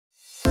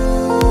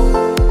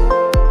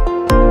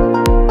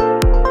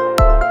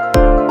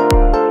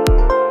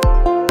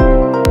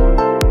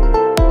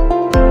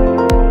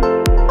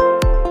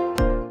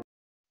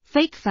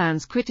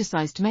fans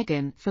criticized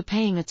Meghan for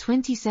paying a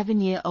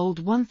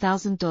 27-year-old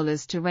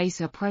 $1,000 to raise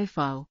her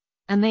profile,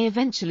 and they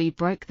eventually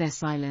broke their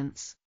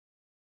silence.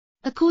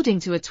 According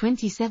to a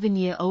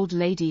 27-year-old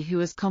lady who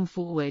has come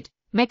forward,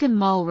 Meghan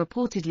Markle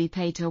reportedly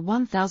paid her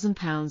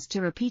 £1,000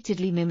 to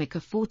repeatedly mimic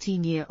a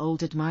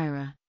 14-year-old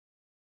admirer.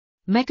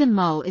 Meghan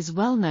Markle is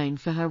well known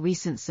for her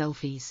recent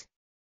selfies.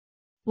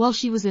 While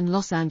she was in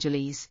Los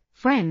Angeles,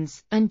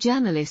 friends and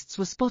journalists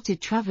were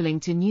spotted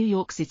traveling to New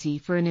York City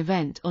for an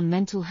event on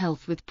mental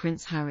health with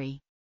Prince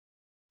Harry.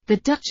 The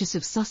Duchess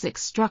of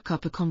Sussex struck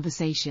up a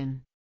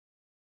conversation.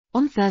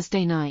 On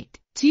Thursday night,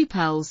 two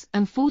pals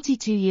and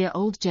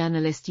 42-year-old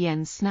journalist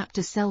Jens snapped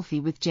a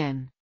selfie with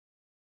Jen.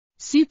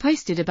 Sue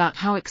posted about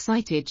how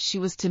excited she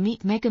was to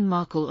meet Meghan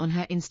Markle on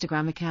her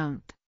Instagram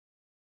account.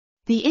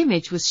 The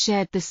image was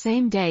shared the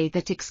same day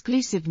that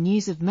exclusive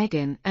news of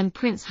Meghan and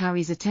Prince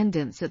Harry's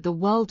attendance at the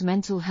World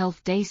Mental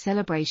Health Day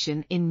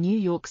celebration in New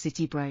York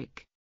City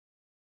broke.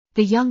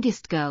 The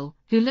youngest girl,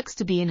 who looks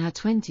to be in her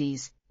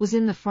 20s, was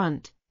in the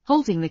front,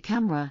 holding the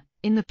camera,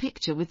 in the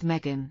picture with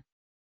Meghan.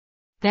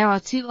 There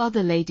are two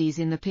other ladies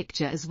in the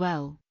picture as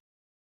well.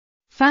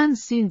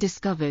 Fans soon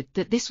discovered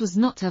that this was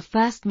not her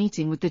first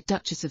meeting with the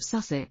Duchess of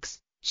Sussex.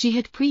 She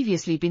had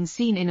previously been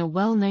seen in a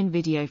well-known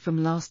video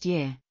from last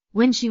year,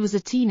 when she was a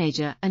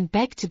teenager and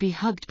begged to be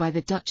hugged by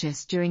the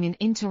Duchess during an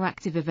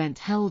interactive event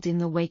held in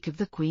the wake of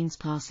the Queen's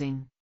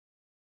passing.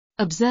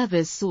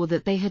 Observers saw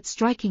that they had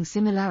striking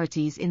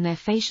similarities in their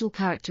facial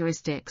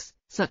characteristics,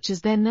 such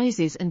as their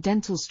noses and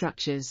dental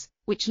structures,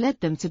 which led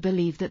them to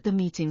believe that the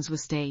meetings were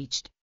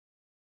staged.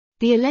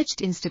 The alleged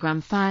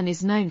Instagram fan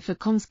is known for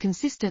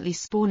consistently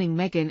spawning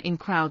Meghan in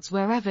crowds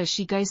wherever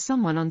she goes.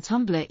 Someone on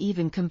Tumblr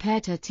even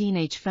compared her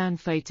teenage fan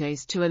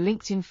photos to a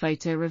LinkedIn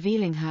photo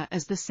revealing her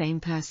as the same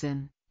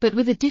person, but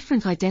with a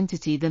different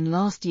identity than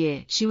last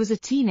year. She was a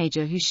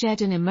teenager who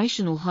shared an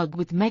emotional hug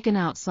with Meghan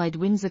outside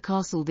Windsor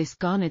Castle. This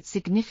garnered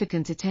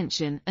significant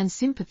attention and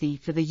sympathy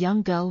for the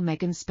young girl.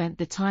 Meghan spent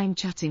the time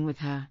chatting with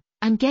her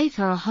and gave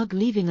her a hug,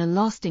 leaving a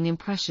lasting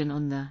impression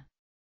on the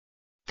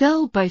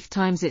girl. Both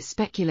times it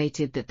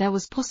speculated that there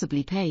was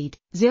possibly paid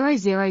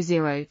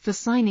 $000 for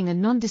signing a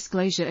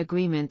non-disclosure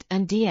agreement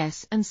and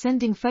DS and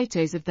sending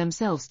photos of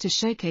themselves to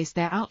showcase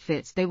their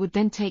outfits. They would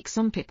then take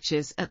some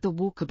pictures at the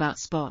walkabout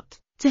spot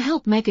to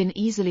help Meghan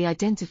easily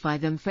identify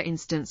them. For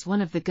instance,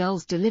 one of the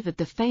girls delivered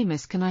the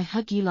famous "Can I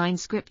hug you" line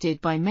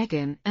scripted by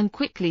Meghan and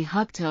quickly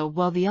hugged her,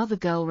 while the other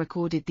girl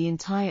recorded the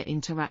entire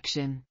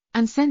interaction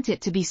and sent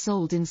it to be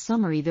sold. In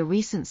summary, the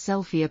recent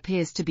selfie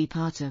appears to be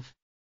part of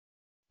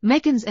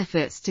Meghan's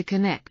efforts to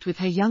connect with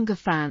her younger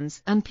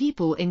fans and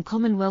people in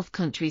Commonwealth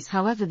countries.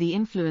 However, the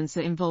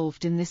influencer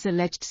involved in this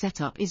alleged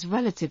setup is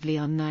relatively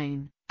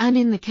unknown, and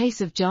in the case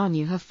of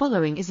Janu, her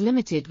following is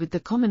limited with the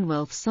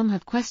Commonwealth. Some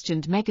have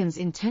questioned Meghan's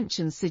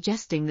intentions,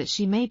 suggesting that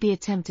she may be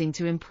attempting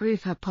to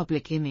improve her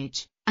public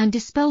image and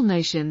dispel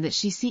notion that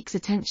she seeks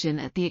attention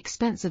at the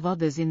expense of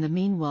others. In the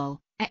meanwhile,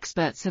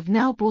 experts have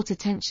now brought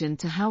attention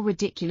to how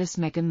ridiculous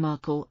Meghan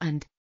Markle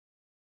and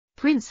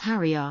Prince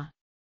Harry are.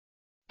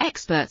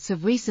 Experts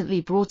have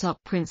recently brought up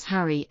Prince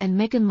Harry and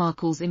Meghan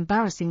Markle's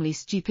embarrassingly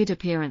stupid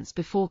appearance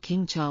before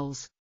King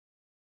Charles.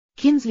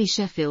 Kingsley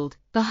Sheffield,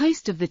 the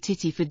host of the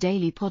Titty for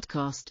Daily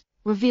podcast,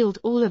 revealed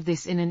all of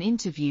this in an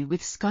interview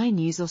with Sky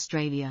News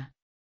Australia.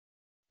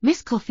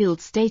 Miss Caulfield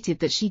stated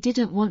that she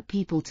didn't want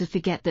people to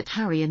forget that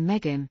Harry and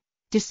Meghan,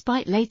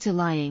 despite later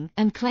lying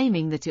and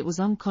claiming that it was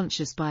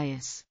unconscious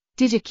bias,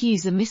 did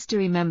accuse a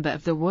mystery member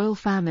of the royal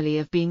family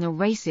of being a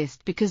racist,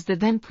 because the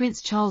then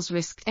Prince Charles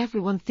risked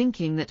everyone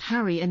thinking that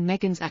Harry and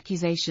Meghan's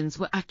accusations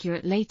were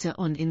accurate. Later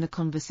on in the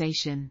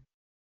conversation,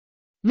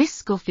 Miss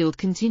Schofield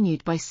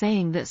continued by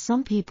saying that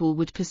some people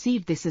would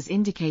perceive this as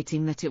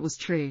indicating that it was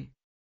true.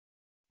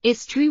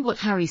 "It's true what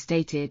Harry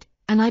stated,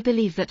 and I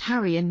believe that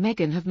Harry and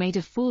Meghan have made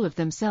a fool of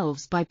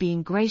themselves by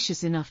being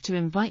gracious enough to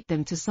invite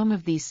them to some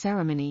of these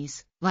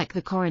ceremonies, like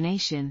the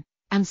coronation,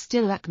 and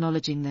still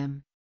acknowledging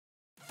them.